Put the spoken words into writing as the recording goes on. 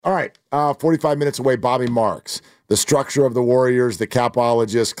All right, 45 minutes away, Bobby Marks. The structure of the Warriors, the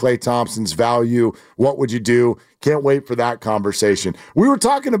capologist, Klay Thompson's value. What would you do? Can't wait for that conversation. We were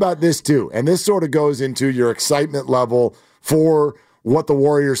talking about this too, and this sort of goes into your excitement level for what the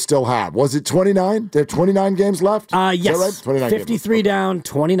Warriors still have. Was it 29? They have 29 games left? Yes. Right? 29 53 games. down,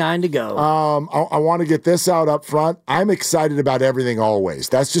 29 to go. I want to get this out up front. I'm excited about everything always.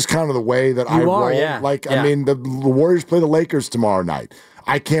 That's just kind of the way that I roll. Yeah. I mean, the Warriors play the Lakers tomorrow night.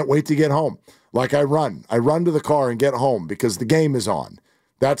 I can't wait to get home. Like I run to the car and get home because the game is on.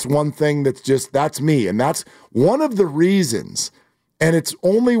 That's one thing that's me. And that's one of the reasons, and it's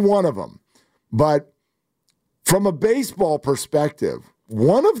only one of them. But from a baseball perspective,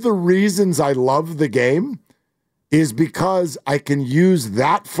 one of the reasons I love the game is because I can use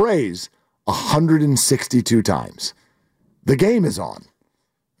that phrase 162 times. The game is on.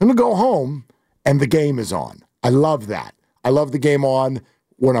 I'm going to go home and the game is on. I love that. I love the game on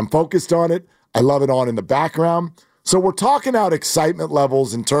when I'm focused on it. I love it on in the background. So we're talking out excitement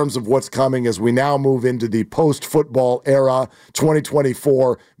levels in terms of what's coming as we now move into the post-football era,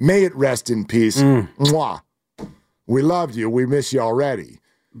 2024. May it rest in peace. Mwah. We loved you. We miss you already.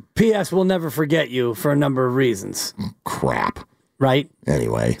 P.S. We'll never forget you for a number of reasons. Crap. Right?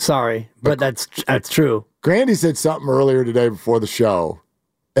 Anyway. Sorry, but that's true. Grandy said something earlier today before the show,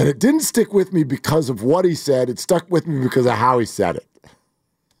 and it didn't stick with me because of what he said. It stuck with me because of how he said it.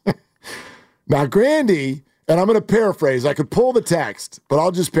 Now, Grandy, and I'm going to paraphrase. I could pull the text, but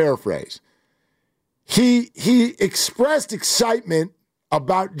I'll just paraphrase. He expressed excitement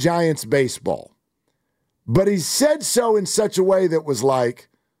about Giants baseball, but he said so in such a way that was like,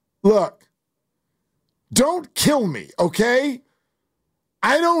 look, don't kill me, okay?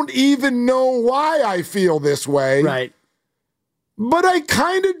 I don't even know why I feel this way. Right. But I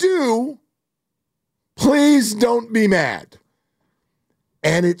kind of do. Please don't be mad.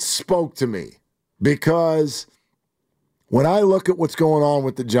 And it spoke to me because when I look at what's going on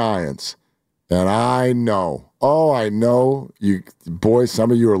with the Giants, and I know you boys,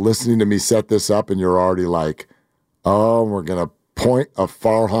 some of you are listening to me set this up and you're already like, oh, we're going to point a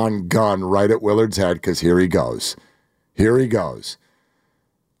Farhan gun right at Willard's head because here he goes. Here he goes.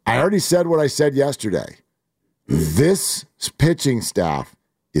 I already said what I said yesterday. This pitching staff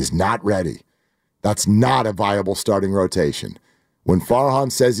is not ready. That's not a viable starting rotation. When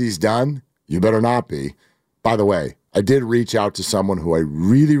Farhan says he's done, you better not be. By the way, I did reach out to someone who I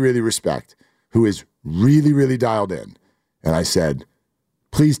really, really respect, who is really, really dialed in. And I said,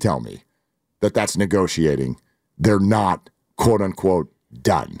 please tell me that that's negotiating. They're not, quote unquote,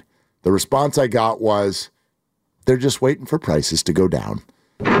 done. The response I got was, they're just waiting for prices to go down.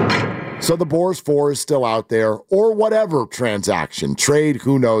 So the Boars 4 is still out there, or whatever transaction, trade,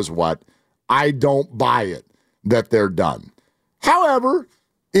 who knows what. I don't buy it that they're done. However,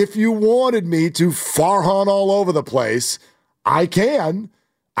 if you wanted me to Farhan all over the place, I can.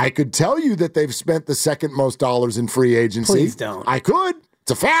 I could tell you that they've spent the second most dollars in free agency. Please don't. I could.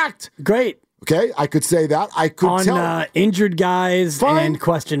 It's a fact. Great. Okay, I could say that. I could on injured guys Fine. and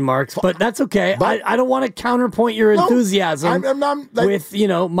question marks, but that's okay. But I don't want to counterpoint your enthusiasm with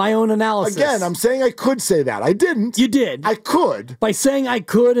my own analysis. Again, I'm saying I could say that. I didn't. You did. I could. By saying I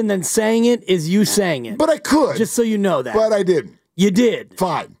could and then saying it is you saying it. But I could. Just so you know that. But I didn't. You did.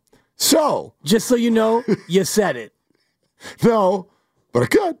 Fine. So. Just so you know, you said it. No, but I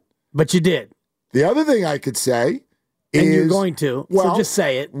could. But you did. The other thing I could say is... And you're going to, so just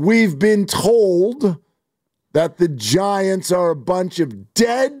say it. We've been told that the Giants are a bunch of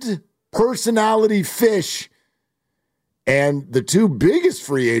dead personality fish. And the two biggest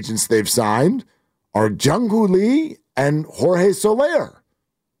free agents they've signed are Jung-Hoo Lee and Jorge Soler.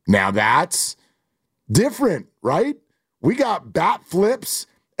 Now that's different, right? We got bat flips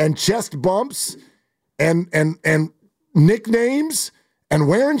and chest bumps and nicknames and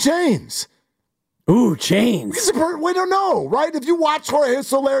wearing chains. Ooh, chains. We don't know, right? If you watch Jorge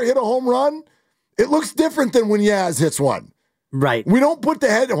Soler hit a home run, it looks different than when Yaz hits one. Right. We don't put the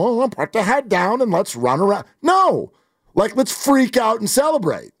head down and let's run around. No. Let's freak out and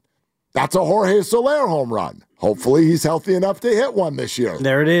celebrate. That's a Jorge Soler home run. Hopefully he's healthy enough to hit one this year.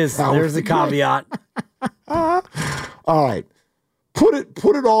 There it is. There's the caveat. All right. Put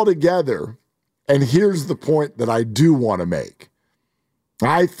it all together, and here's the point that I do want to make.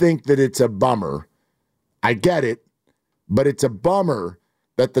 I think that it's a bummer. I get it, but it's a bummer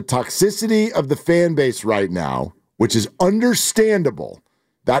that the toxicity of the fan base right now, which is understandable,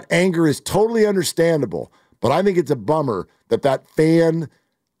 that anger is totally understandable, but I think it's a bummer that fan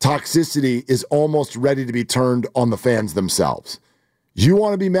toxicity is almost ready to be turned on the fans themselves. You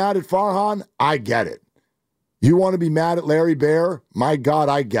want to be mad at Farhan? I get it. You want to be mad at Larry Bear? My God,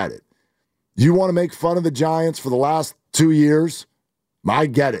 I get it. You want to make fun of the Giants for the last 2 years? I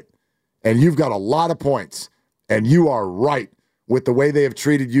get it. And you've got a lot of points. And you are right with the way they have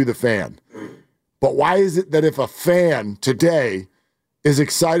treated you, the fan. But why is it that if a fan today is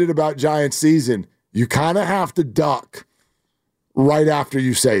excited about Giants season, you kind of have to duck right after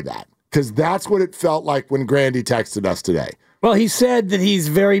you say that? Because that's what it felt like when Grandy texted us today. Well, he said that he's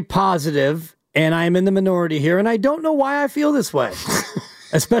very positive, and I'm in the minority here, and I don't know why I feel this way,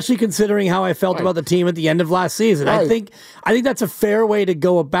 especially considering how I felt about the team at the end of last season. Right. I think that's a fair way to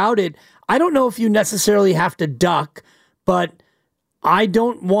go about it. I don't know if you necessarily have to duck, but I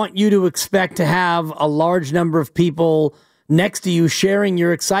don't want you to expect to have a large number of people next to you sharing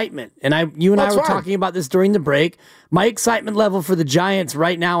your excitement. And you and I were talking about this during the break. My excitement level for the Giants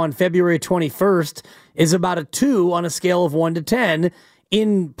right now on February 21st is about a 2 on a scale of 1 to 10,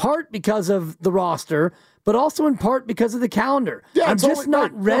 in part because of the roster, but also in part because of the calendar. Yeah, I'm just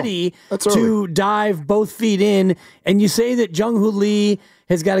not ready to dive both feet in. And you say that Jung-Hoo Lee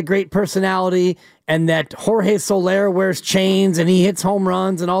has got a great personality and that Jorge Soler wears chains and he hits home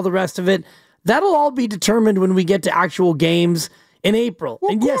runs and all the rest of it. That'll all be determined when we get to actual games in April.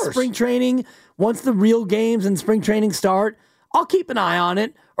 Well, and yes, spring training, once the real games and spring training start, I'll keep an eye on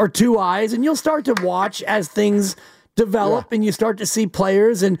it, or 2 eyes, and you'll start to watch as things develop and you start to see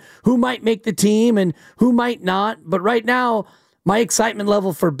players and who might make the team and who might not. But right now, my excitement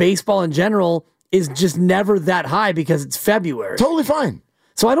level for baseball in general is just never that high because it's February. Totally fine.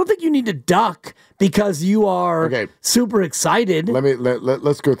 So I don't think you need to duck because you are super excited.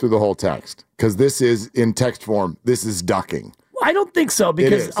 Let's go through the whole text, because this is in text form. This is ducking. I don't think so,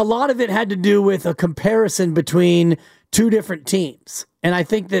 because a lot of it had to do with a comparison between 2 different teams. And I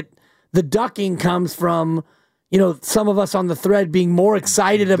think that the ducking comes from, some of us on the thread being more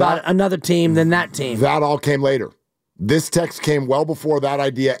excited about another team than that team. That all came later. This text came well before that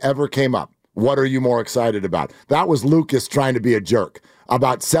idea ever came up. What are you more excited about? That was Lucas trying to be a jerk.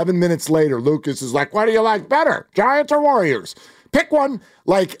 About 7 minutes later, Lucas is like, what do you like better, Giants or Warriors? Pick one.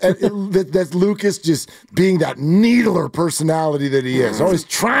 Like, that's Lucas just being that needler personality that he is. Always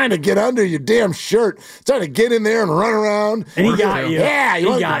trying to get under your damn shirt, trying to get in there and run around. And he got you. Yeah,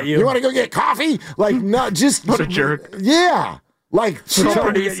 he got you. You want to go get coffee? Like, not just. What a jerk. Yeah. Like, chill,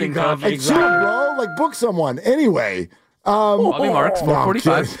 producing coffee. Chill, bro. Like, book someone. Anyway. Bobby Marks,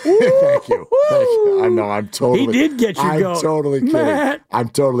 445. Thank you. I know, I'm totally. He did get your goat. I'm totally kidding. Matt. I'm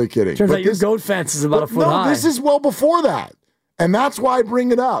totally kidding. Turns out your goat fence is about a foot high. No, this is well before that. And that's why I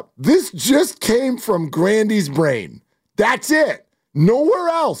bring it up. This just came from Grandy's brain. That's it. Nowhere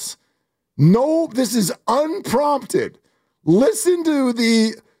else. No, this is unprompted. Listen to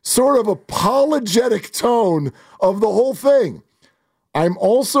the sort of apologetic tone of the whole thing. I'm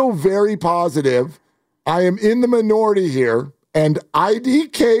also very positive. I am in the minority here, and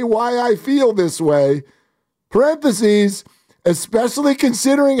IDK why I feel this way, parentheses, especially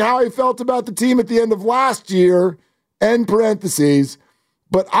considering how I felt about the team at the end of last year, end parentheses,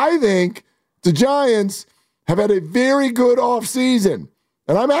 but I think the Giants have had a very good offseason,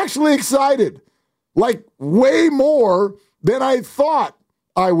 and I'm actually excited, like way more than I thought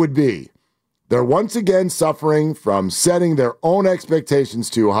I would be. They're once again suffering from setting their own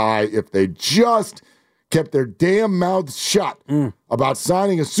expectations too high. If they just kept their damn mouths shut about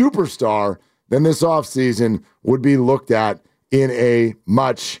signing a superstar, then this offseason would be looked at in a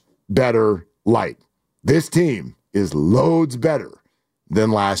much better light. This team is loads better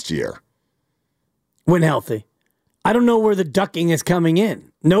than last year. When healthy. I don't know where the ducking is coming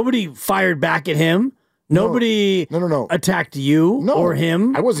in. Nobody fired back at him. Nobody attacked you or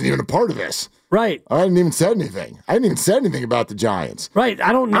him. I wasn't even a part of this. Right. I hadn't even said anything. I hadn't even said anything about the Giants. Right.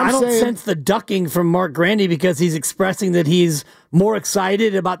 I don't sense the ducking from Mark Grandy because he's expressing that he's more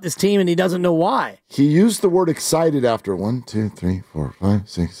excited about this team and he doesn't know why. He used the word excited after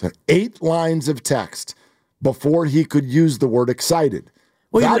 8 lines of text before he could use the word excited.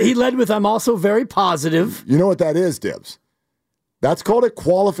 Well, he led with, I'm also very positive. You know what that is, Dibs? That's called a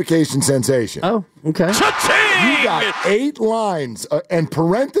qualification sensation. Oh, okay. You got 8 lines and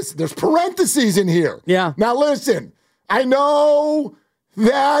parentheses. There's parentheses in here. Yeah. Now listen, I know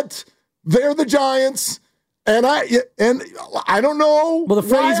that they're the Giants, and I don't know. Well, the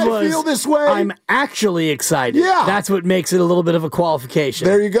phrase why I feel this way. I'm actually excited. Yeah. That's what makes it a little bit of a qualification.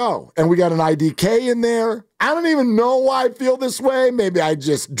 There you go. And we got an IDK in there. I don't even know why I feel this way. Maybe I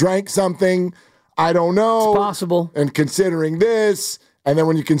just drank something. I don't know. It's possible. And considering this, and then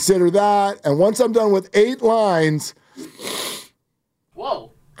when you consider that, and once I'm done with 8 lines,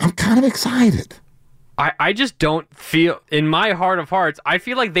 whoa, I'm kind of excited. I just don't feel, in my heart of hearts, I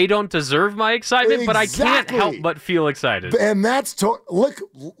feel like they don't deserve my excitement, but I can't help but feel excited. And that's,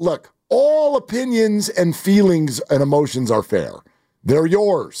 look, all opinions and feelings and emotions are fair. They're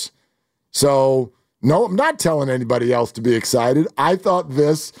yours. So, no, I'm not telling anybody else to be excited. I thought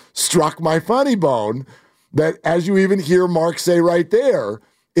this struck my funny bone that, as you even hear Mark say right there,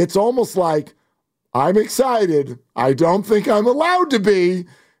 it's almost like, I'm excited. I don't think I'm allowed to be.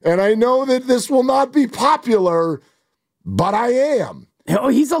 And I know that this will not be popular, but I am. Oh,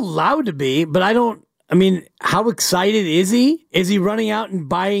 he's allowed to be, but how excited is he? Is he running out and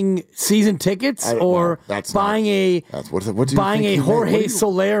buying season tickets or buying a Jorge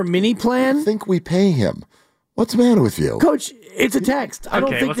Soler mini plan? I think we pay him. What's the matter with you? Coach, it's a text. I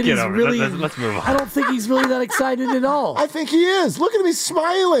don't think that he's really. Let's move on. I don't think he's really that excited at all. I think he is. Look at him. He's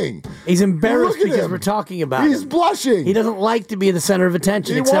smiling. He's embarrassed because we're talking about him. He's blushing. He doesn't like to be the center of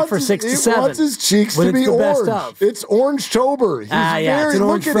attention except for 6 to 7. He wants his cheeks to be orange. It's Orange-tober. It's an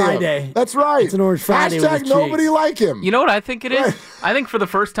Orange Friday. That's right. It's an Orange Friday. Hashtag nobody like him. You know what I think it is? I think for the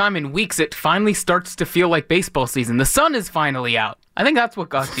first time in weeks, it finally starts to feel like baseball season. The sun is finally out. I think that's what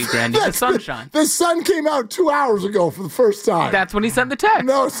got you, Grandy. The sunshine. The sun came out 2 hours ago for the first time. That's when he sent the text.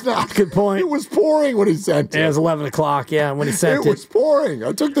 No, it's not. Good point. It was pouring when he sent it. It was 11 o'clock, when he sent it. It was pouring.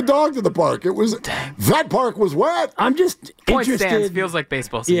 I took the dog to the park. That park was wet. I'm just Point interested. Stands feels like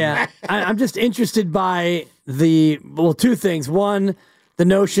baseball season. Yeah, I'm just interested by two things. One, the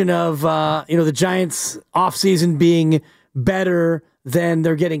notion of the Giants' offseason being better than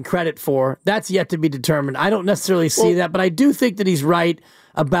they're getting credit for. That's yet to be determined. I don't necessarily see that, but I do think that he's right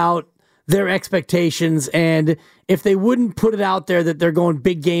about their expectations, and if they wouldn't put it out there that they're going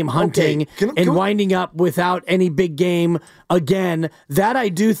big game hunting and winding up without any big game again, that I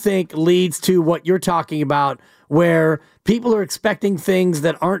do think leads to what you're talking about, where people are expecting things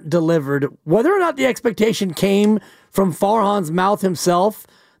that aren't delivered. Whether or not the expectation came from Farhan's mouth himself,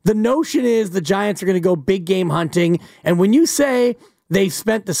 the notion is the Giants are going to go big game hunting, and when you say they've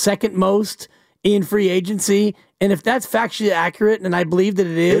spent the second most in free agency, and if that's factually accurate, and I believe that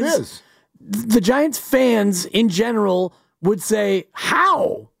it is, the Giants fans in general would say,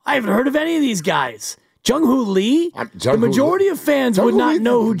 how? I haven't heard of any of these guys. Jung-Hoo Lee? The majority of fans would not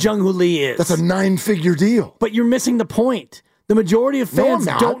know who Jung-Hoo Lee is. That's a 9-figure deal. But you're missing the point. The majority of fans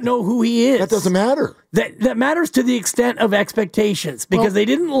don't know who he is. That doesn't matter. That matters to the extent of expectations because they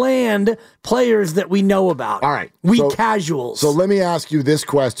didn't land players that we know about. All right. Casuals. So let me ask you this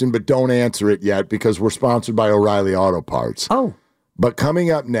question, but don't answer it yet because we're sponsored by O'Reilly Auto Parts. Oh. But coming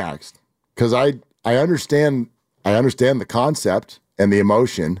up next, because I understand the concept and the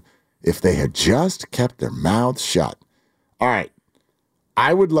emotion, if they had just kept their mouths shut. All right.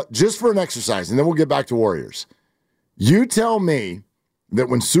 I would just for an exercise, and then we'll get back to Warriors. You tell me that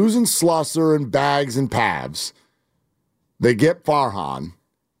when Susan Slusser and Bags and Pavs, they get Farhan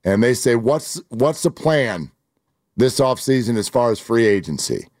and they say, what's the plan this offseason as far as free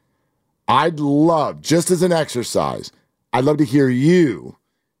agency? I'd love, just as an exercise, I'd love to hear you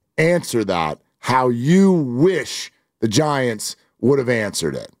answer that, how you wish the Giants would have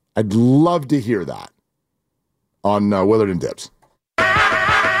answered it. I'd love to hear that on Willard and Dibs.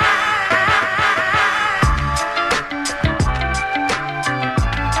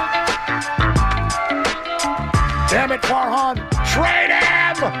 Damn it, Farhan. Trade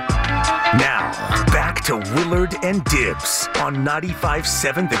him! Now, back to Willard and Dibs on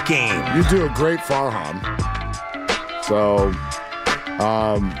 95.7 The Game. You do a great Farhan. So,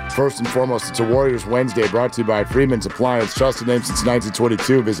 first and foremost, it's a Warriors Wednesday brought to you by Freeman's Appliance. Trusted name since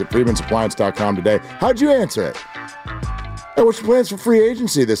 1922. Visit freemansappliance.com today. How'd you answer it? Hey, what's your plans for free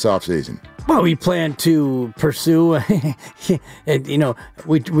agency this offseason? Well, we plan to pursue,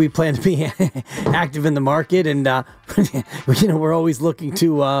 we plan to be active in the market, and we're always looking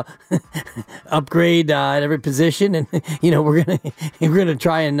to upgrade at every position, and we're gonna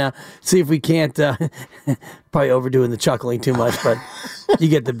try and see if we can't probably overdoing the chuckling too much, but you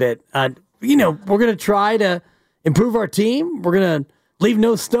get the bit. We're gonna try to improve our team. We're gonna leave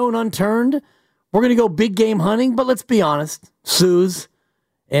no stone unturned. We're gonna go big game hunting, but let's be honest, Suze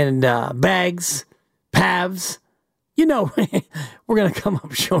and Bags, Pavs, we're going to come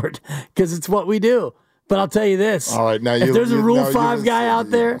up short because it's what we do. But I'll tell you this. All right, now if there's a Rule 5 guy out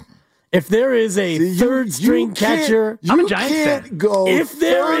there, if there is a third-string catcher, I'm a Giants fan. Go if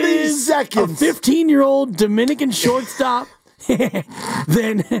there is a 15-year-old Dominican shortstop,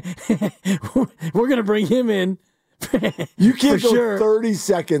 then we're going to bring him in. You can't go 30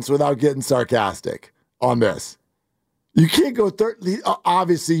 seconds without getting sarcastic on this. You can't go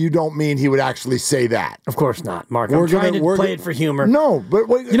obviously, you don't mean he would actually say that. Of course not, Mark. I'm trying to play it for humor. No, but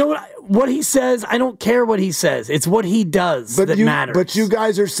wait, you know what he says? I don't care what he says. It's what he does that matters. But you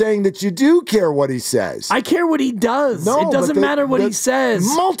guys are saying that you do care what he says. I care what he does. No, it doesn't matter what he says.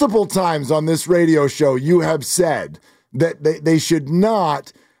 Multiple times on this radio show, you have said that they should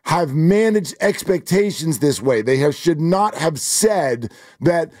not have managed expectations this way. They should not have said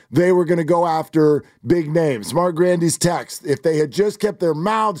that they were going to go after big names. Mark Grandy's text, if they had just kept their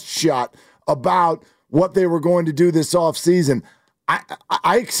mouths shut about what they were going to do this offseason,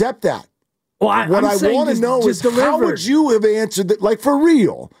 I accept that. Well, what I want to know is how would you have answered that? Like, for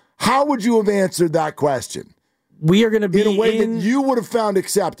real, how would you have answered that question? We are going to be in a way that you would have found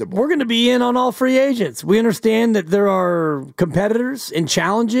acceptable. We're going to be in on all free agents. We understand that there are competitors and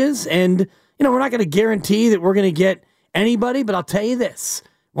challenges, and we're not going to guarantee that we're going to get anybody, but I'll tell you this.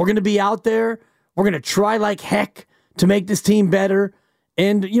 We're going to be out there. We're going to try like heck to make this team better,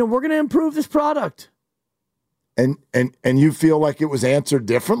 and we're going to improve this product. And you feel like it was answered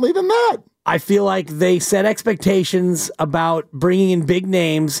differently than that? I feel like they set expectations about bringing in big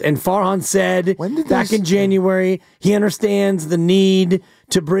names, and Farhan said back in January he understands the need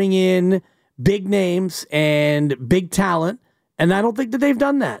to bring in big names and big talent, and I don't think that they've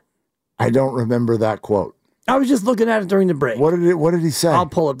done that. I don't remember that quote. I was just looking at it during the break. What did he say? I'll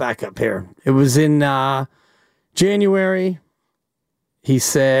pull it back up here. It was in January. He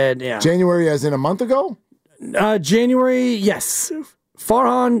said, yeah. January as in a month ago? January, yes.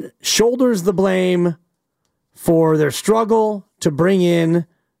 Farhan shoulders the blame for their struggle to bring in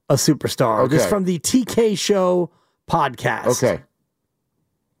a superstar. Okay. This is from the TK Show podcast. Okay.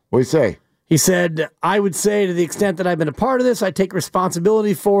 What do you say? He said, I would say to the extent that I've been a part of this, I take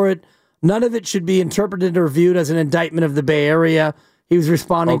responsibility for it. None of it should be interpreted or viewed as an indictment of the Bay Area. He was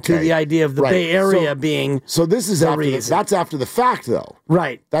responding to the idea of the Bay Area being so this is that's after the fact, though.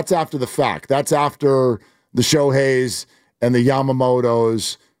 Right. That's after the fact. That's after the Shoheis and the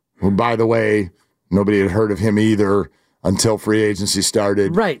Yamamotos, who, by the way, nobody had heard of him either until free agency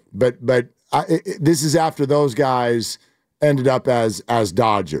started. Right. But this is after those guys ended up as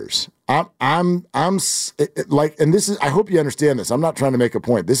Dodgers. I'm like, and this is, I hope you understand this. I'm not trying to make a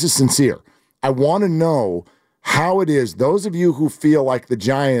point. This is sincere. I want to know how it is, those of you who feel like the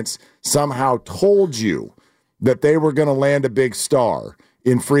Giants somehow told you that they were going to land a big star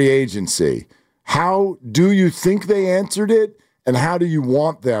in free agency. How do you think they answered it, and how do you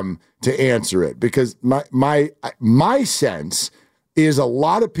want them to answer it? Because my sense is a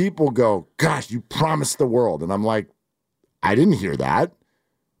lot of people go, gosh, you promised the world. And I'm like, I didn't hear that.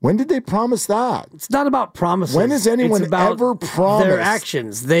 When did they promise that? It's not about promises. When has anyone ever promised? Their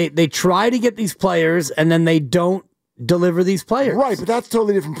actions. They try to get these players, and then they don't deliver these players. Right, but that's a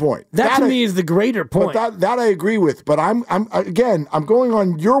totally different point. That to me is the greater point. But that I agree with. But I'm going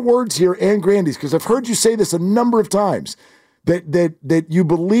on your words here and Grandy's, because I've heard you say this a number of times, that you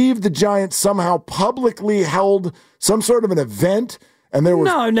believe the Giants somehow publicly held some sort of an event. And there was,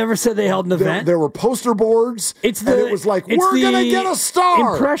 no, I never said they held an event. There were poster boards. And it was like, we're going to get a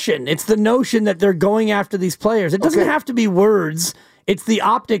star. Impression. It's the notion that they're going after these players. It doesn't have to be words. It's the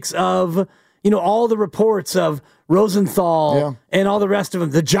optics of, all the reports of Rosenthal and all the rest of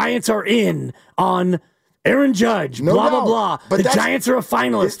them. The Giants are in on Aaron Judge, blah, blah. But the Giants are a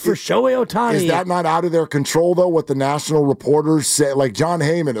finalist for Shohei Ohtani. Is that not out of their control, though, what the national reporters say? Like John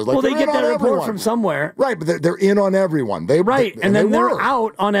Heyman is like, well, they get that report from somewhere. Right, but they're in on everyone. And then they're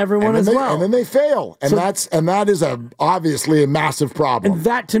out on everyone as well. And then they fail. And that is obviously a massive problem. And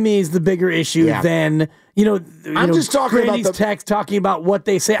that, to me, is the bigger issue than... I'm just talking Grandy's about text talking about what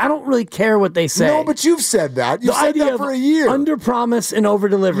they say. I don't really care what they say. No, but you've said that. You've said that for a year. Under-promise and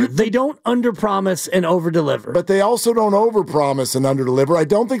over-deliver. They don't under-promise and over-deliver. But they also don't over-promise and under-deliver. I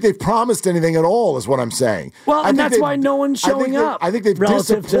don't think they've promised anything at all, is what I'm saying. Well, and that's why no one's showing up. I think they've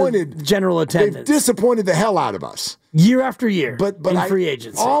disappointed general attendance. They've disappointed the hell out of us. Year after year, but in free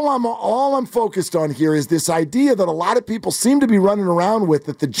agency. All I'm focused on here is this idea that a lot of people seem to be running around with,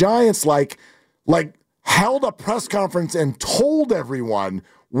 that the Giants like held a press conference and told everyone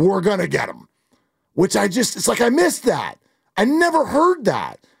we're going to get him, which it's like I missed that. I never heard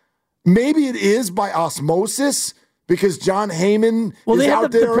that. Maybe it is by osmosis because John Heyman they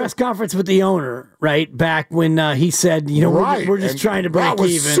had the press conference with the owner, right, back when he said, we're just trying to break even. That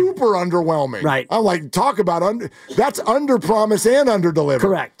was super underwhelming. Right. I'm like, talk about that's under promise and under deliver.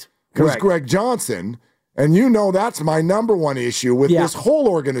 Correct. Was Greg Johnson, and that's my number one issue with this whole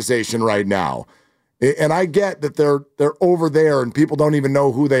organization right now. And I get that they're over there and people don't even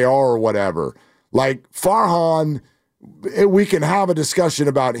know who they are or whatever. Like Farhan, we can have a discussion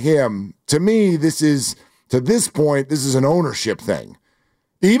about him. To me, this is To this point, this is an ownership thing.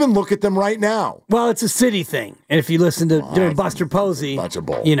 Even look at them right now. Well, it's a city thing. And if you listen to Buster Posey,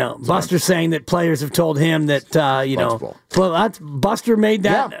 Buster saying that players have told him that, Buster made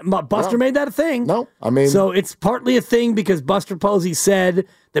that. Yeah. Buster made that a thing. No, I mean. So it's partly a thing because Buster Posey said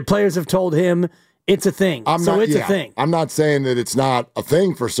that players have told him it's a thing. It's a thing. I'm not saying that it's not a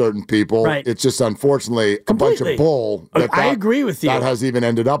thing for certain people. Right. It's just unfortunately a bunch of bull. I agree with you. That has even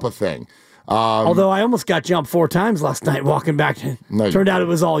ended up a thing. Although I almost got jumped 4 times last night walking back. Turned out it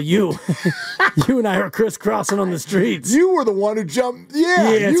was all you. You and I were crisscrossing on the streets. You were the one who jumped.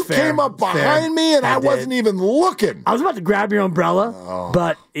 Yeah, you came up behind me and I wasn't even looking. I was about to grab your umbrella,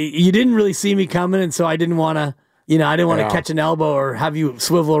 but you didn't really see me coming, and so I didn't want to, I didn't want to catch an elbow or have you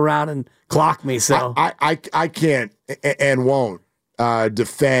swivel around and clock me. So I can't and won't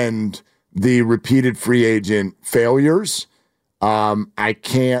defend the repeated free agent failures. I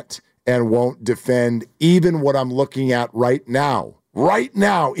can't and won't defend even what I'm looking at right now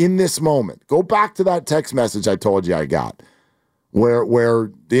in this moment. Go back to that text message I told you I got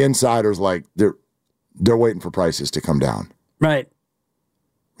where the insider's like, they're waiting for prices to come down. Right.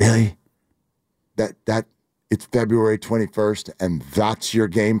 Really? That it's February 21st and that's your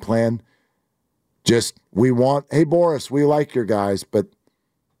game plan? Hey Boris, we like your guys, but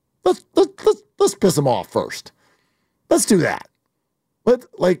let's piss them off first. Let's do that.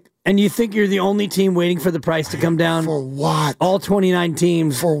 And you think you're the only team waiting for the price to come down? For what? All 29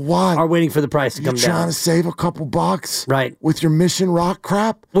 teams for what? Are waiting for the price to come down. You're trying to save a couple bucks? Right. With your Mission Rock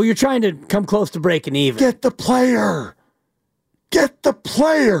crap? Well, you're trying to come close to breaking even. Get the player.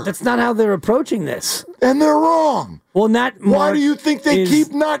 That's not how they're approaching this. And they're wrong. Well, why do you think they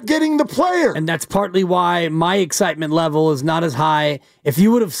keep not getting the player? And that's partly why my excitement level is not as high. If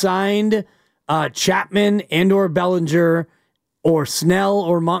you would have signed Chapman and or Bellinger or Snell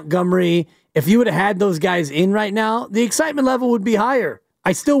or Montgomery, if you would have had those guys in right now, the excitement level would be higher.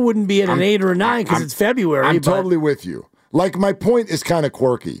 I still wouldn't be at an 8 or a 9 because it's February. I'm totally with you. My point is kind of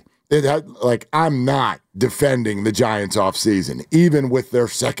quirky. I'm not defending the Giants offseason, even with their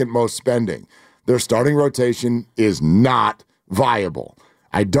second most spending. Their starting rotation is not viable.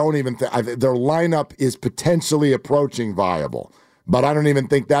 I don't even think their lineup is potentially approaching viable, but I don't even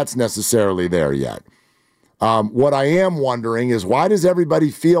think that's necessarily there yet. What I am wondering is why does everybody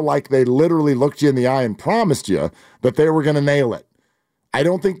feel like they literally looked you in the eye and promised you that they were going to nail it? I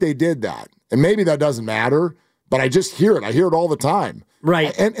don't think they did that. And maybe that doesn't matter, but I just hear it. I hear it all the time.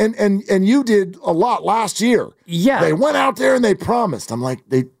 Right. And you did a lot last year. Yeah. They went out there and they promised. I'm like,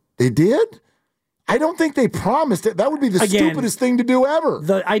 they did? I don't think they promised it. That would be the stupidest thing to do ever.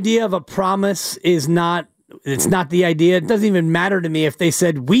 The idea of a promise is not the idea. It doesn't even matter to me if they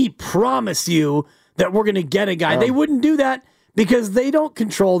said, we promise you that we're going to get a guy. They wouldn't do that because they don't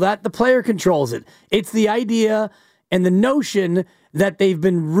control that. The player controls it. It's the idea and the notion that they've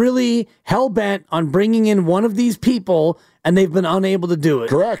been really hell-bent on bringing in one of these people and they've been unable to do it.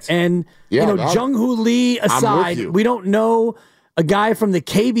 Correct. And, Jung-Hoo Lee aside, we don't know a guy from the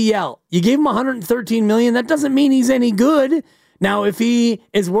KBL. You gave him $113 million. That doesn't mean he's any good. Now, if he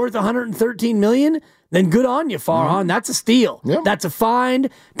is worth $113 million, then good on you, Farhan. That's a steal. Yep. That's a find.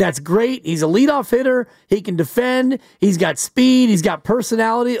 That's great. He's a leadoff hitter. He can defend. He's got speed. He's got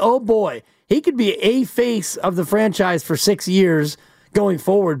personality. Oh, boy. He could be a face of the franchise for 6 years going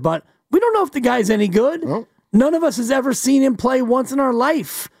forward, but we don't know if the guy's any good. Well, none of us has ever seen him play once in our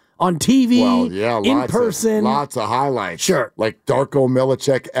life on TV, in person. Lots of highlights. Sure. Like Darko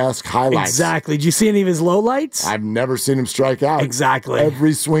Milicic-esque highlights. Exactly. Did you see any of his lowlights? I've never seen him strike out. Exactly.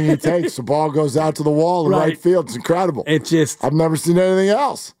 Every swing he takes, the ball goes out to the wall in right field. It's incredible. I've never seen anything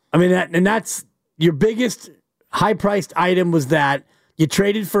else. I mean, that's your biggest high-priced item was that you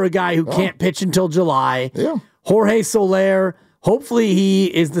traded for a guy who can't pitch until July. Yeah. Jorge Soler, hopefully he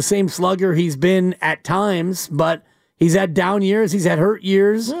is the same slugger he's been at times, but he's had down years. He's had hurt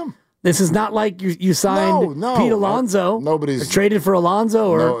years. Yeah. This is not like you signed Pete Alonso. Nobody's traded for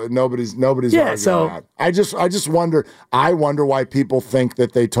Alonso, or nobody's. Yeah, so that. I just wonder. I wonder why people think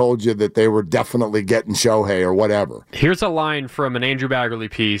that they told you that they were definitely getting Shohei or whatever. Here's a line from an Andrew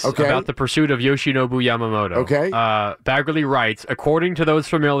Baggerly piece about the pursuit of Yoshinobu Yamamoto. Okay. Baggerly writes, according to those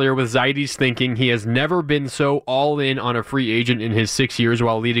familiar with Zaidi's thinking, he has never been so all in on a free agent in his 6 years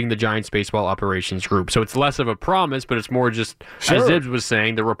while leading the Giants baseball operations group. So it's less of a promise, but it's more just, as Dibs was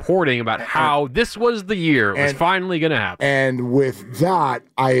saying, the reporting about how this was the year it was finally going to happen. And with that,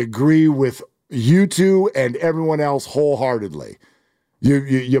 I agree with you two and everyone else wholeheartedly.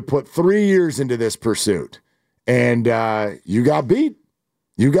 You put 3 years into this pursuit, and you got beat.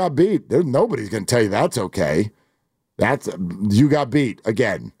 You got beat. Nobody's going to tell you that's okay. You got beat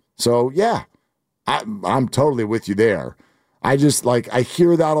again. So, yeah, I'm totally with you there. I just I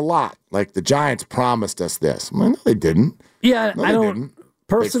hear that a lot. Like the Giants promised us this. Well, no, they didn't. Yeah, no, I don't. Didn't.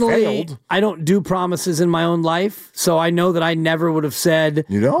 Personally, I don't do promises in my own life, so I know that I never would have said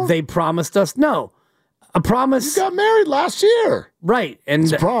they promised us. No, a promise. You got married last year, right? And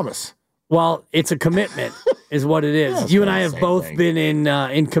it's a promise. Well, it's a commitment, is what it is. Yeah, you and I have both been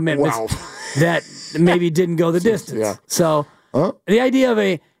in commitments that maybe didn't go the distance. Yeah. So the idea of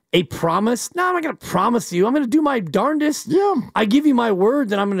a promise. No, I'm not going to promise you. I'm going to do my darndest. Yeah. I give you my word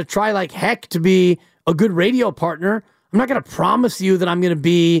that I'm going to try like heck to be a good radio partner. I'm not going to promise you that I'm going to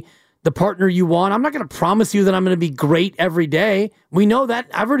be the partner you want. I'm not going to promise you that I'm going to be great every day. We know that.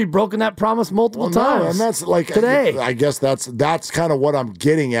 I've already broken that promise multiple times. No, and that's today. I guess that's kind of what I'm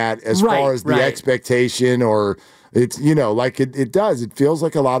getting at as far as the expectation, or it's it does. It feels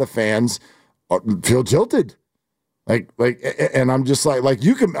like a lot of fans feel jilted. And I'm just like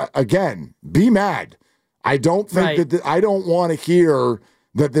you can again be mad. I don't think that I don't want to hear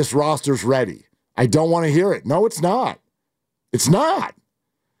that this roster's ready. I don't want to hear it. No, it's not. It's not.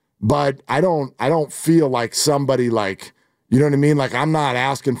 But I don't feel like somebody you know what I mean? Like I'm not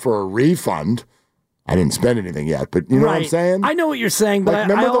asking for a refund. I didn't spend anything yet, but you know what I'm saying? I know what you're saying, but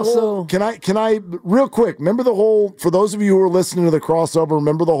I also can I real quick, remember the whole, for those of you who are listening to the crossover,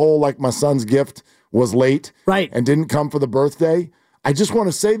 remember the whole my son's gift was late and didn't come for the birthday? I just want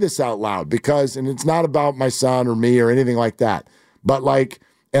to say this out loud because, and it's not about my son or me or anything like that, but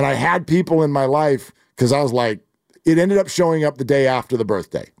and I had people in my life because I was it ended up showing up the day after the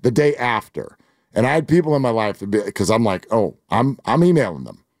birthday, the day after. And I had people in my life because I'm I'm emailing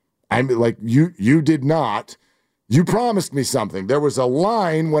them. I'm you did not, you promised me something. There was a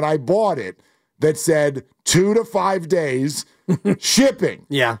line when I bought it that said 2 to 5 days shipping.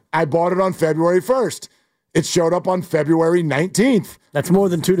 Yeah. I bought it on February 1st. It showed up on February 19th. That's more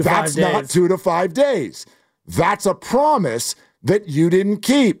than 2 to 5 days. That's not 2 to 5 days. That's a promise that you didn't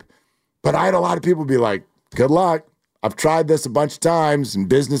keep. But I had a lot of people be like, good luck. I've tried this a bunch of times, and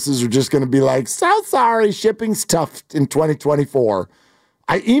businesses are just going to be like, so sorry, shipping's tough in 2024.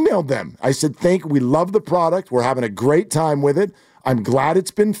 I emailed them. I said, we love the product. We're having a great time with it. I'm glad it's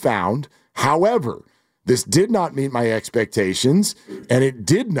been found. However, this did not meet my expectations, and it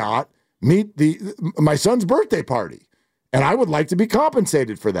did not meet my son's birthday party. And I would like to be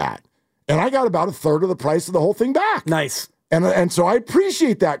compensated for that. And I got about a third of the price of the whole thing back. Nice. And so I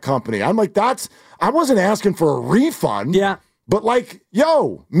appreciate that company. I'm like, I wasn't asking for a refund. Yeah. But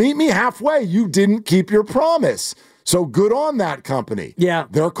meet me halfway. You didn't keep your promise. So good on that company. Yeah.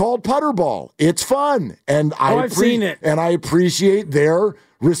 They're called Putterball. It's fun. And I've seen it. And I appreciate their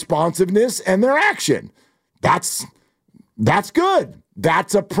responsiveness and their action. That's good.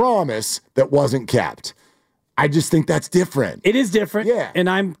 That's a promise that wasn't kept. I just think that's different. It is different. Yeah. And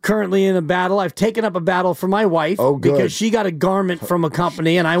I'm currently in a battle. I've taken up a battle for my wife because she got a garment from a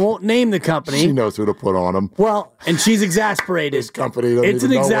company, and I won't name the company. She knows who to put on them. Well, and she's exasperated. This company doesn't It's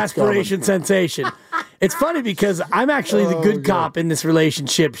even an know exasperation sensation. It's funny because I'm actually the good cop in this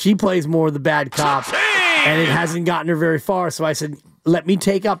relationship. She plays more the bad cop, and it hasn't gotten her very far. So I said, let me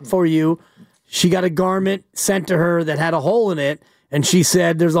take up for you. She got a garment sent to her that had a hole in it, and she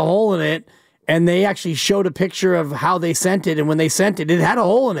said, there's a hole in it. And they actually showed a picture of how they sent it. And when they sent it, it had a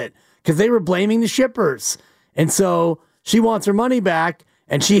hole in it because they were blaming the shippers. And so she wants her money back,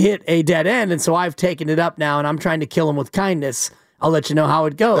 and she hit a dead end. And so I've taken it up now, and I'm trying to kill him with kindness. I'll let you know how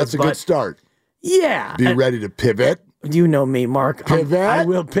it goes. That's a good start. Yeah. Be ready to pivot. You know me, Mark. Pivot? I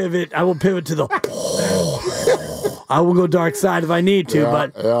will pivot. I will pivot to the I will go dark side if I need to.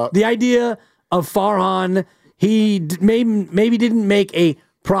 But the idea of Farhan, he maybe didn't make a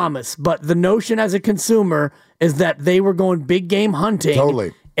promise, but the notion as a consumer is that they were going big game hunting.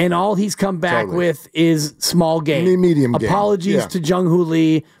 Totally. And all he's come back with is small game. Medium game. Apologies to Jung Hoo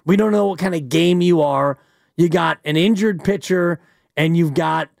Lee. We don't know what kind of game you are. You got an injured pitcher, and you've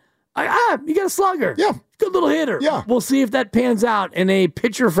got you got a slugger. Yeah. Good little hitter. Yeah. We'll see if that pans out in a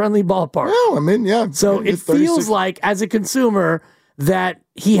pitcher-friendly ballpark. Well, I mean, yeah. So it feels like, as a consumer, that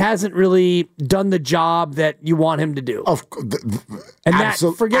he hasn't really done the job that you want him to do.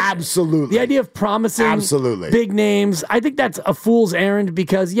 Absolutely. The idea of promising big names, I think that's a fool's errand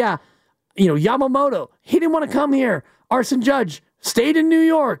because, Yamamoto, he didn't want to come here. Arson Judge stayed in New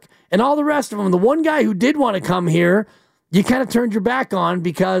York, and all the rest of them. The one guy who did want to come here, you kind of turned your back on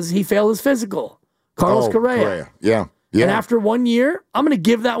because he failed his physical. Carlos Correa. Yeah. And after 1 year, I'm going to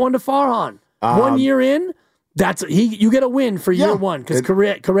give that one to Farhan. 1 year in, you get a win for year one because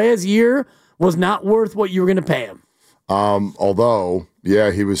Correa's year was not worth what you were going to pay him. Although,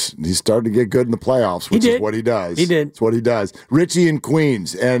 yeah, he started to get good in the playoffs, which is what he does. He did. It's what he does. Richie in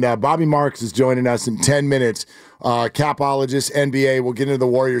Queens. And Bobby Marks is joining us in 10 minutes. Capologist, NBA. We'll get into the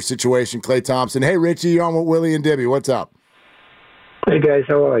Warriors situation. Klay Thompson. Hey, Richie, you're on with Willie and Dibby. What's up? Hey, guys.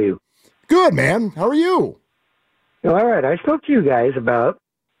 How are you? Good, man. How are you? All right. I spoke to you guys about,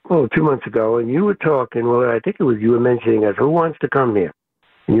 2 months ago, and you were talking, I think it was you were mentioning who wants to come here?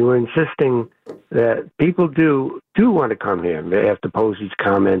 And you were insisting that people do want to come here after Posey's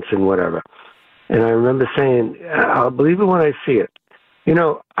comments and whatever. And I remember saying, I'll believe it when I see it.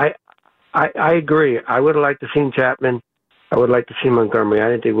 I agree. I would have liked to see Chapman. I would like to see Montgomery. I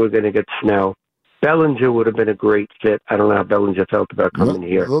didn't think we were going to get Snell. Bellinger would have been a great fit. I don't know how Bellinger felt about coming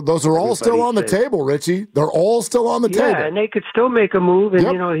here. Those are all still on the table, Richie. They're all still on the table. Yeah, and they could still make a move.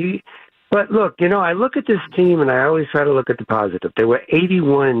 And, But look, I look at this team, and I always try to look at the positive. They were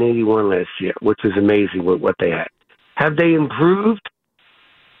 81-81 last year, which was amazing with what they had. Have they improved?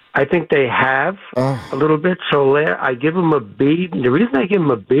 I think they have a little bit. Soler, I give them a B. The reason I give them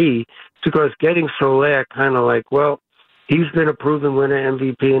a B is because getting Soler kind of he's been a proven winner,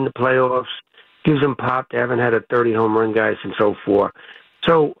 MVP in the playoffs. Gives them pop. They haven't had a 30 home run guy since 04.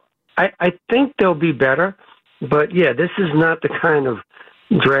 So I think they'll be better. But, yeah, this is not the kind of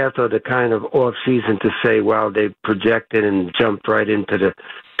draft or the kind of off-season to say, wow, they projected and jumped right into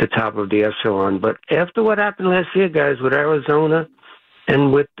the top of the echelon. But after what happened last year, guys, with Arizona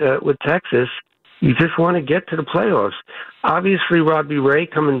and with Texas, you just want to get to the playoffs. Obviously, Robbie Ray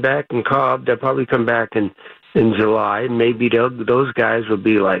coming back and Cobb, they'll probably come back in July. Maybe those guys will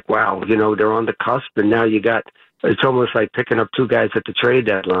be like, wow, they're on the cusp, and now it's almost like picking up two guys at the trade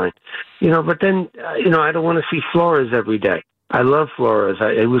deadline. But then, I don't want to see Flores every day. I love Flores.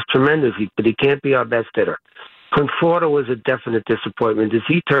 It was tremendous, but he can't be our best hitter. Conforto was a definite disappointment. Does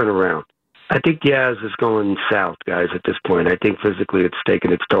he turn around? I think Yaz is going south, guys, at this point. I think physically it's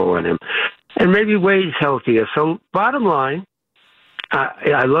taking its toll on him. And maybe Wade's healthier. So bottom line,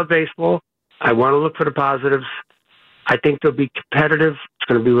 I love baseball. I want to look for the positives. I think they'll be competitive. It's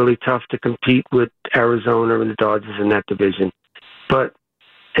going to be really tough to compete with Arizona and the Dodgers in that division. But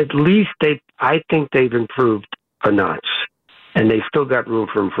at least I think they've improved a notch, and they still got room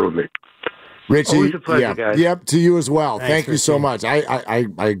for improvement. Richie, always a pleasure, guys. Yep, to you as well. Thank you so much. I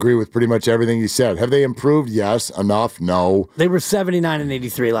agree with pretty much everything you said. Have they improved? Yes. Enough? No. They were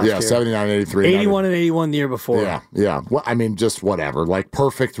 79-83 last year. Yeah, 79-83. 81-81 the year before. Yeah. Well, I mean, just whatever. Like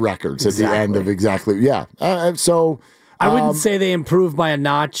perfect records at the end of exactly. Yeah. So I wouldn't say they improved by a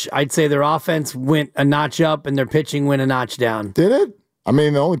notch. I'd say their offense went a notch up and their pitching went a notch down. Did it? I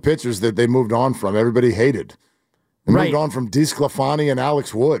mean, the only pitchers that they moved on from, everybody hated. They moved on from DeSclafani and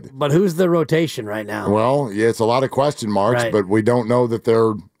Alex Wood. But who's the rotation right now? Well, yeah, it's a lot of question marks, but we don't know that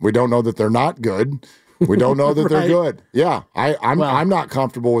they're not good. We don't know that they're good. Yeah, I'm not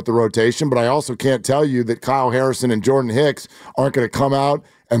comfortable with the rotation, but I also can't tell you that Kyle Harrison and Jordan Hicks aren't going to come out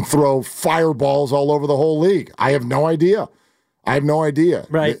and throw fireballs all over the whole league. I have no idea.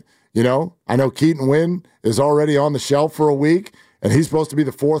 Right. I know Keaton Wynn is already on the shelf for a week, and he's supposed to be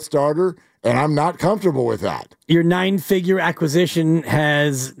the fourth starter. And I'm not comfortable with that. Your 9-figure acquisition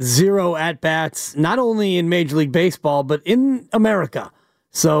has 0 at-bats, not only in Major League Baseball, but in America.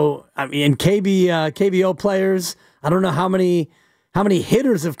 So, I mean, KBO players, I don't know how many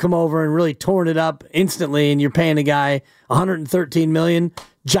hitters have come over and really torn it up instantly, and you're paying a guy $113 million.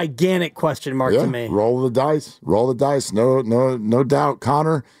 Gigantic question mark to me. Roll the dice. No doubt.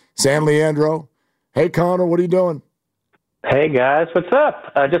 Connor, San Leandro. Hey, Connor, what are you doing? Hey guys, what's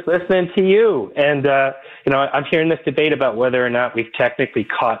up? Just listening to you, and I'm hearing this debate about whether or not we've technically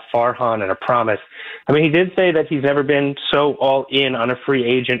caught Farhan in a promise. I mean, he did say that he's never been so all in on a free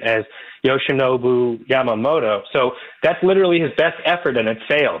agent as Yoshinobu Yamamoto. So that's literally his best effort, and it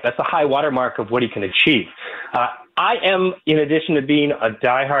failed. That's a high watermark of what he can achieve. I am, in addition to being a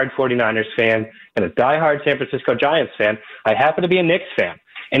diehard 49ers fan and a diehard San Francisco Giants fan, I happen to be a Knicks fan.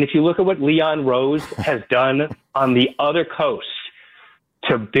 And if you look at what Leon Rose has done on the other coast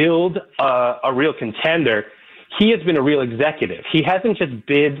to build a real contender, he has been a real executive. He hasn't just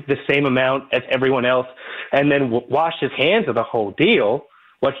bid the same amount as everyone else and then washed his hands of the whole deal.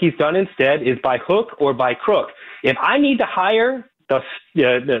 What he's done instead is by hook or by crook. If I need to hire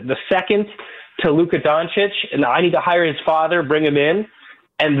the second to Luka Doncic, and I need to hire his father, bring him in,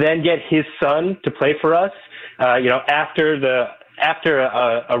 and then get his son to play for us, after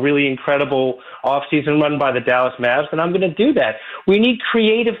a really incredible offseason run by the Dallas Mavs, then I'm going to do that. We need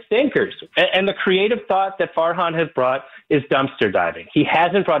creative thinkers. And the creative thought that Farhan has brought is dumpster diving. He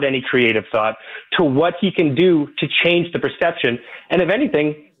hasn't brought any creative thought to what he can do to change the perception. And if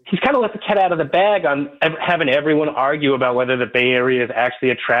anything, he's kind of let the cat out of the bag on having everyone argue about whether the Bay Area is actually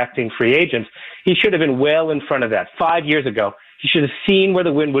attracting free agents. He should have been well in front of that 5 years ago. He should have seen where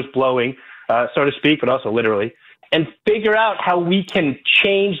the wind was blowing, so to speak, but also literally, and figure out how we can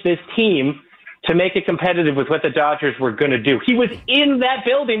change this team to make it competitive with what the Dodgers were going to do. He was in that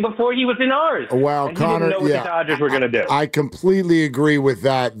building before he was in ours. Well, and Connor, he didn't know what the Dodgers were going to do. I completely agree with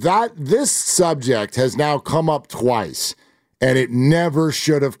that. This subject has now come up twice, and it never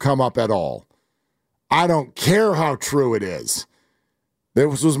should have come up at all. I don't care how true it is.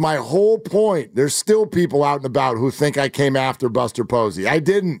 This was my whole point. There's still people out and about who think I came after Buster Posey. I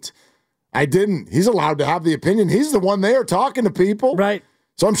didn't. He's allowed to have the opinion. He's the one there talking to people. Right.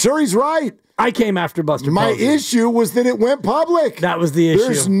 So I'm sure he's right. I came after Buster Posey. My issue was that it went public. That was the issue.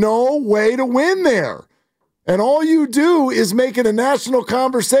 There's no way to win there. And all you do is make it a national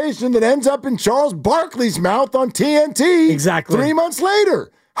conversation that ends up in Charles Barkley's mouth on TNT. Exactly. 3 months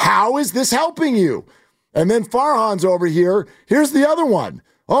later. How is this helping you? And then Farhan's over here. Here's the other one.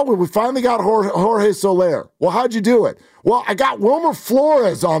 Oh, well, we finally got Jorge Soler. Well, how'd you do it? Well, I got Wilmer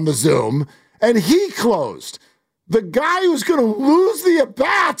Flores on the Zoom, and he closed. The guy who's going to lose the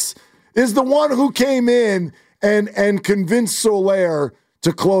at-bats is the one who came in and convinced Soler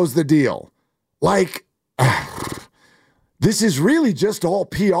to close the deal. Like, this is really just all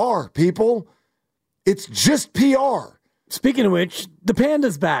PR, people. It's just PR. Speaking of which, the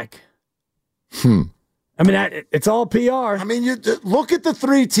Panda's back. I mean, it's all PR. I mean, you look at the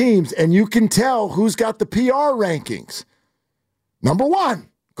three teams, and you can tell who's got the PR rankings. Number one,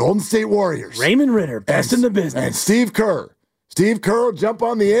 Golden State Warriors. Raymond Ritter, best in the business. And Steve Kerr. Steve Kerr will jump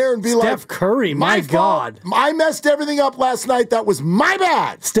on the air and be like, Steph Curry, my God. I messed everything up last night. That was my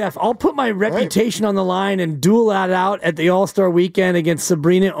bad. Steph, I'll put my reputation on the line and duel that out at the All-Star Weekend against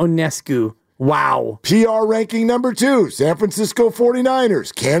Sabrina Ionescu. Wow. PR ranking number 2, San Francisco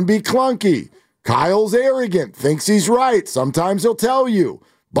 49ers. Can be clunky. Kyle's arrogant, thinks he's right. Sometimes he'll tell you,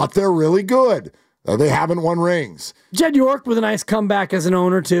 but they're really good. They haven't won rings. Jed York with a nice comeback as an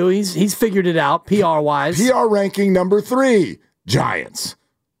owner, too. He's figured it out, PR-wise. PR ranking number 3, Giants.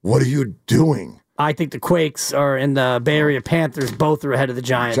 What are you doing? I think the Quakes and the Bay Area Panthers both are ahead of the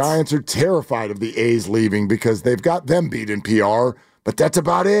Giants. Giants are terrified of the A's leaving because they've got them beat in PR, but that's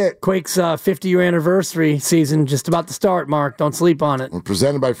about it. Quakes' 50-year anniversary season just about to start, Mark. Don't sleep on it. We're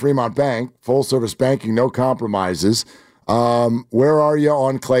presented by Fremont Bank. Full-service banking, no compromises. Where are you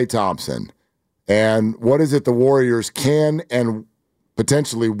on Klay Thompson? And what is it the Warriors can and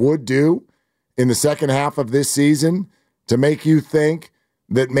potentially would do in the second half of this season to make you think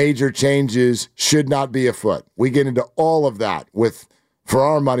that major changes should not be afoot? We get into all of that with, for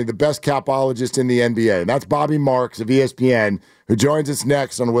our money, the best capologist in the NBA. And that's Bobby Marks of ESPN, who joins us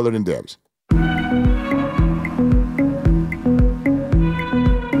next on Willard and Dibs.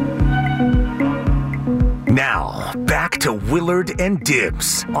 Now, back to Willard and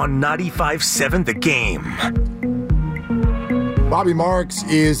Dibs on 95.7 The Game. Bobby Marks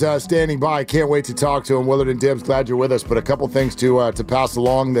is standing by. Can't wait to talk to him. Willard and Dibs, glad you're with us. But a couple things to pass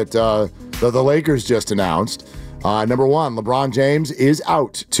along that the Lakers just announced. Number one, LeBron James is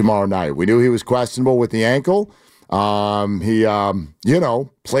out tomorrow night. We knew he was questionable with the ankle. He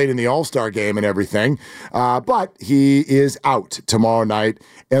played in the All-Star game and everything. But he is out tomorrow night.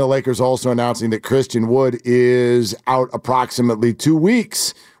 And the Lakers also announcing that Christian Wood is out approximately 2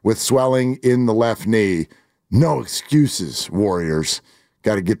 weeks with swelling in the left knee. No excuses, Warriors.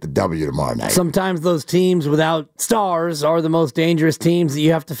 Got to get the W tomorrow night. Sometimes those teams without stars are the most dangerous teams that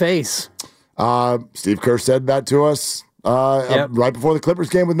you have to face. Steve Kerr said that to us right before the Clippers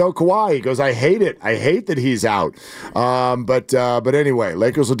game with no Kawhi. He goes, I hate it. I hate that he's out. But anyway,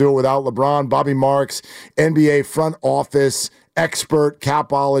 Lakers will do it without LeBron. Bobby Marks, NBA front office expert,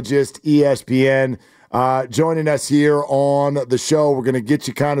 capologist, ESPN, joining us here on the show. We're going to get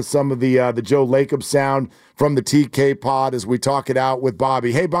you kind of some of the Joe Lacob sound from the TK pod as we talk it out with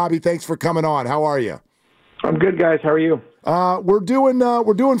Bobby. Hey, Bobby, thanks for coming on. How are you? I'm good, guys. How are you? We're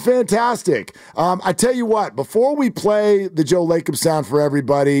doing fantastic. I tell you what, before we play the Joe Lacob sound for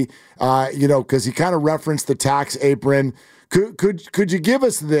everybody, because he kind of referenced the tax apron, could you give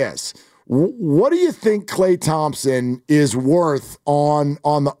us this? What do you think Klay Thompson is worth on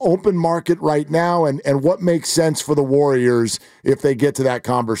the open market right now, and what makes sense for the Warriors if they get to that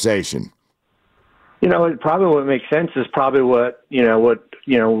conversation? Probably what makes sense is probably what he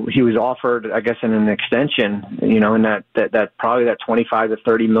was offered, I guess, in an extension, in that probably that $25 to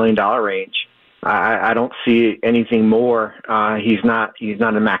 $30 million range. I don't see anything more. He's not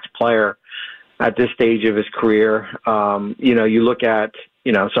a max player at this stage of his career. You look at,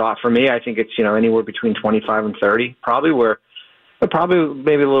 so for me, I think it's, anywhere between 25 and 30, probably where Probably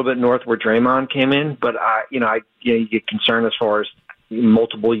maybe a little bit north where Draymond came in, but you get concerned as far as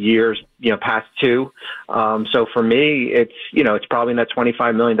multiple years, past 2. So for me, it's probably in that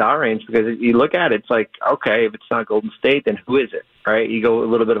 $25 million range, because you look at it, it's like, okay, if it's not Golden State, then who is it, right? You go a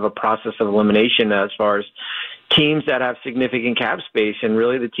little bit of a process of elimination as far as teams that have significant cap space, and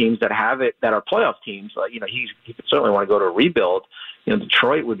really the teams that have it, that are playoff teams. Like, he could certainly want to go to a rebuild.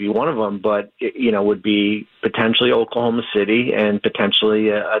 Detroit would be one of them, but would be potentially Oklahoma City and potentially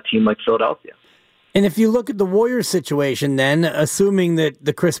a team like Philadelphia. And if you look at the Warriors situation, then assuming that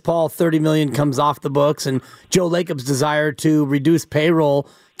the Chris Paul $30 million comes off the books and Joe Lacob's desire to reduce payroll,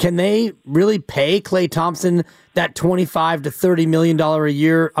 can they really pay Klay Thompson that $25 to $30 million a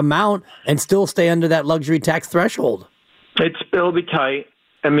year amount and still stay under that luxury tax threshold? It'll be tight.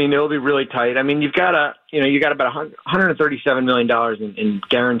 I mean, it'll be really tight. I mean, you got about $137 million in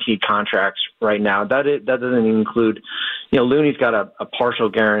guaranteed contracts right now. That doesn't even include, Looney's got a partial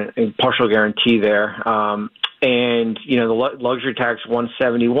guarantee there, and the luxury tax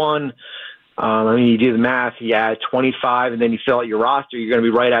 171. I mean, you do the math. You add 25, and then you fill out your roster.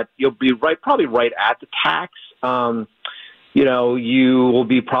 You'll be probably right at the tax. You will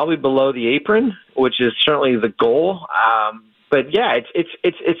be probably below the apron, which is certainly the goal. But yeah,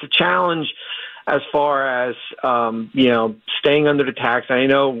 it's a challenge as far as staying under the tax. I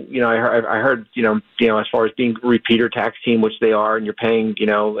know I heard as far as being a repeater tax team, which they are, and you're paying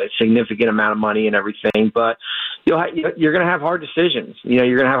a significant amount of money and everything. But you're going to have hard decisions.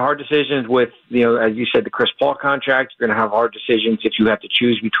 You're going to have hard decisions with as you said, the Chris Paul contract. You're going to have hard decisions if you have to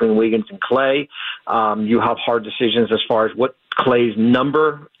choose between Wiggins and Klay. You have hard decisions as far as what Klay's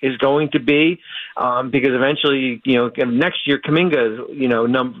number is going to be, because eventually, next year Kuminga's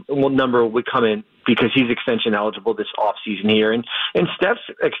number would come in because he's extension eligible this offseason here, and Steph's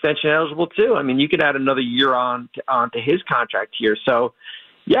extension eligible too. I mean, you could add another year on to his contract here. So,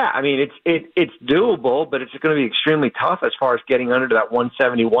 yeah, I mean, it's doable, but it's going to be extremely tough as far as getting under that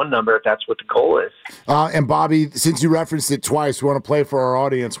 171 number if that's what the goal is. And Bobby, since you referenced it twice, we want to play for our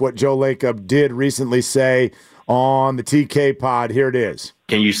audience what Joe Lacob did recently say on the TK pod. Here it is.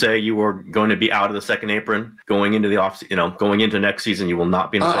 Can you say you were going to be out of the second apron going into going into next season? You will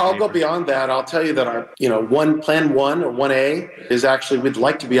not be in the second apron? I'll go beyond that. I'll tell you that our, plan 1 or 1A is actually we'd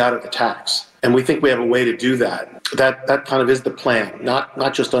like to be out of the tax. And we think we have a way to do that. That kind of is the plan,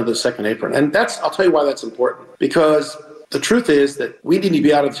 not just under the second apron. And I'll tell you why that's important. Because the truth is that we need to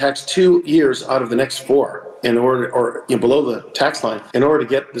be out of the tax 2 years out of the next 4 in order, or below the tax line, in order to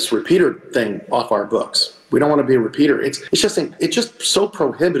get this repeater thing off our books. We don't want to be a repeater. It's just so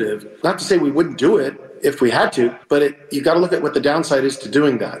prohibitive. Not to say we wouldn't do it if we had to, but you got to look at what the downside is to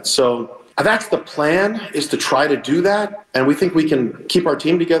doing that. So that's the plan, is to try to do that. And we think we can keep our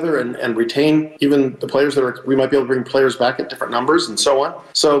team together and retain even the players we might be able to bring players back at different numbers and so on.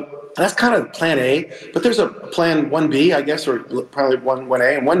 So that's kind of plan A, but there's a plan 1B, I guess, or probably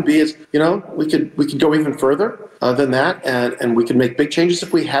 1A. And 1B is, we could go even further than that, and we could make big changes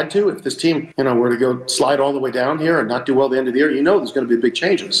if we had to. If this team, were to go slide all the way down here and not do well at the end of the year, there's going to be big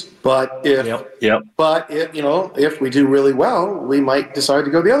changes. But if we do really well, we might decide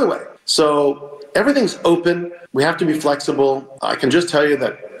to go the other way. So everything's open. We have to be flexible. I can just tell you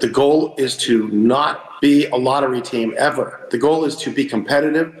that the goal is to not be a lottery team ever. The goal is to be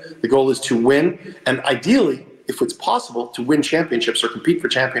competitive. The goal is to win. And ideally, if it's possible, to win championships or compete for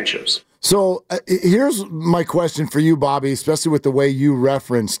championships. So here's my question for you, Bobby, especially with the way you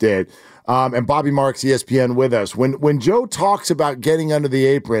referenced it. And Bobby Marks, ESPN, with us. When Joe talks about getting under the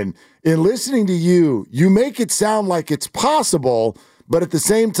apron, in listening to you, you make it sound like it's possible, but at the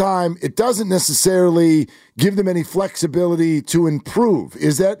same time, it doesn't necessarily give them any flexibility to improve.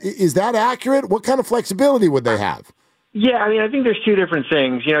 Is that accurate? What kind of flexibility would they have? Yeah, I mean, I think there's two different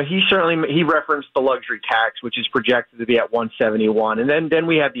things. He referenced the luxury tax, which is projected to be at 171, and then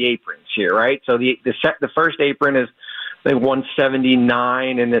we have the aprons here, right? So the first apron is I think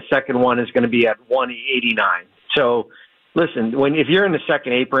 179, and the second one is going to be at 189. So listen, if you're in the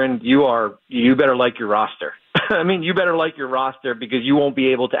second apron, you better like your roster. I mean, you better like your roster, because you won't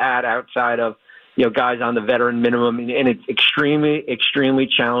be able to add outside of guys on the veteran minimum, and it's extremely, extremely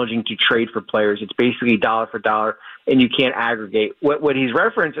challenging to trade for players. It's basically dollar for dollar, and you can't aggregate. What he's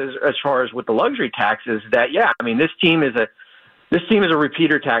referenced as far as with the luxury tax is that, this team is a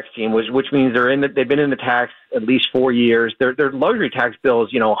repeater tax team, which means they've been in the tax at least 4 years. Their luxury tax bill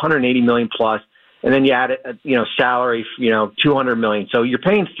is $180 million plus, and then you add salary $200 million. So you're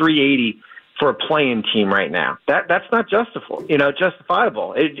paying $380 for a playing team right now. That's not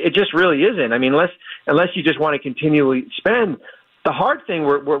justifiable. It just really isn't. I mean, unless you just want to continually spend the hard thing,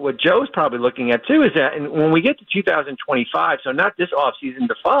 what Joe's probably looking at too, is that and when we get to 2025, so not this offseason,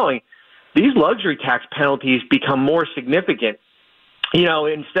 the following, these luxury tax penalties become more significant.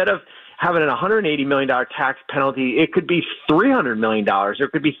 Instead of having a $180 million tax penalty, it could be $300 million, or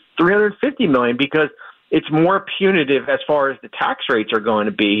it could be $350 million, because it's more punitive as far as the tax rates are going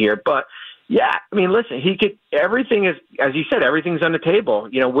to be here. But yeah, I mean, listen, everything is, as you said, everything's on the table.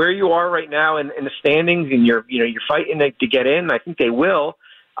 Where you are right now in the standings, and you're fighting to get in. I think they will.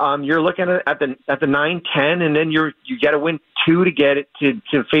 You're looking at the 9-10, and then you got to win 2 to get it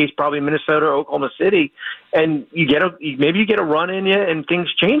to face probably Minnesota or Oklahoma City, and maybe you get a run in you, and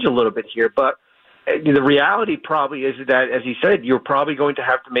things change a little bit here. But the reality probably is that, as you said, you're probably going to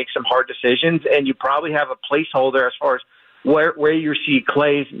have to make some hard decisions, and you probably have a placeholder as far as where you see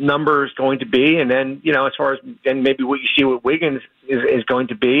Clay's numbers going to be, and then as far as and maybe what you see with Wiggins is going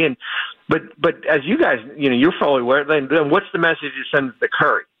to be, but as you guys you're fully aware, then what's the message it sends to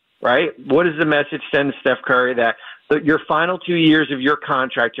Curry, right? What is the message send Steph Curry that your final 2 years of your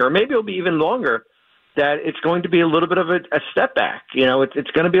contract here, or maybe it'll be even longer, that it's going to be a little bit of a step back.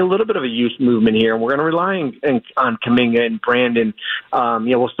 It's going to be a little bit of a youth movement here, and we're going to rely on Kuminga and Brandon.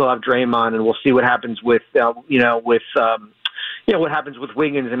 We'll still have Draymond, and we'll see what happens with what happens with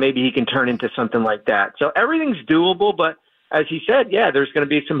Wiggins, and maybe he can turn into something like that. So everything's doable, but as he said, there's going to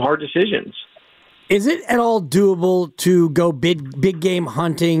be some hard decisions. Is it at all doable to go big game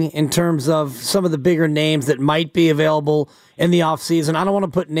hunting in terms of some of the bigger names that might be available in the offseason? I don't want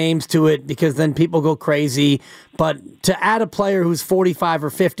to put names to it because then people go crazy, but to add a player who's 45 or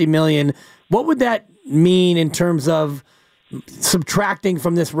 50 million, what would that mean in terms of subtracting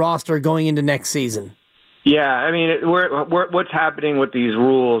from this roster going into next season? Yeah, I mean, what's happening with these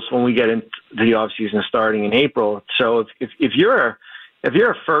rules when we get into the offseason starting in April? So if you're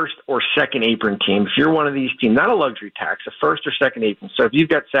a first or second apron team, if you're one of these teams, not a luxury tax, a first or second apron. So if you've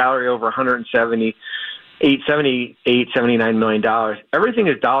got salary over $178, $79 million, everything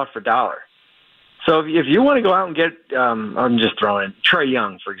is dollar for dollar. So if you want to go out and get, I'm just throwing in Trae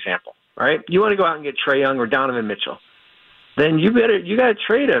Young, for example, right? You want to go out and get Trae Young or Donovan Mitchell, then you got to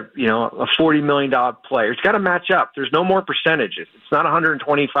trade a $40 million player. It's got to match up. There's no more percentages. It's not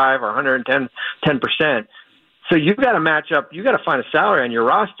 125 or 10%. So you've got to match up. You got to find a salary on your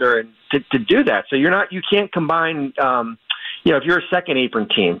roster and to do that. So you can't combine. If you're a second apron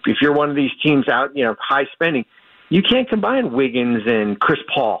team, if you're one of these teams out, high spending, you can't combine Wiggins and Chris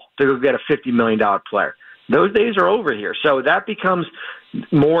Paul to go get a $50 million player. Those days are over here. So that becomes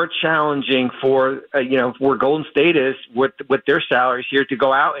more challenging for where Golden State is with their salaries here to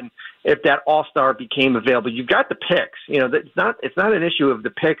go out, and if that all-star became available, you've got the picks. It's not an issue of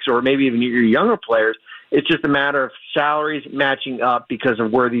the picks or maybe even your younger players. It's just a matter of salaries matching up because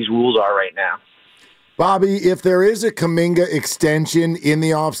of where these rules are right now. Bobby, if there is a Kuminga extension in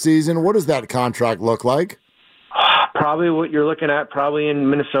the offseason, what does that contract look like? Probably what you're looking at, probably in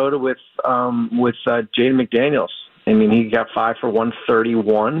Minnesota with Jaden McDaniels. I mean, he got 5 for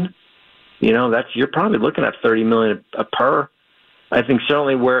 $131. You're probably looking at $30 million per. I think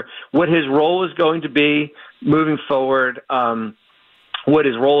certainly what his role is going to be moving forward. What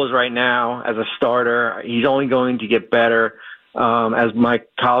his role is right now as a starter, he's only going to get better. As my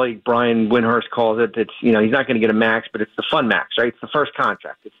colleague Brian Windhurst calls it, he's not going to get a max, but it's the fun max, right? It's the first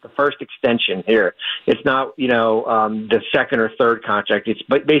contract. It's the first extension here. It's not, the second or third contract. It's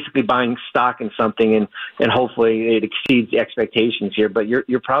basically buying stock in something, and hopefully it exceeds the expectations here. But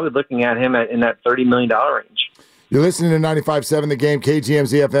you're probably looking at him in that $30 million range. You're listening to 95.7 The Game,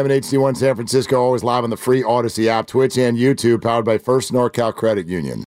 KGMZ FM and HD1 San Francisco, always live on the free Odyssey app, Twitch, and YouTube, powered by First NorCal Credit Union.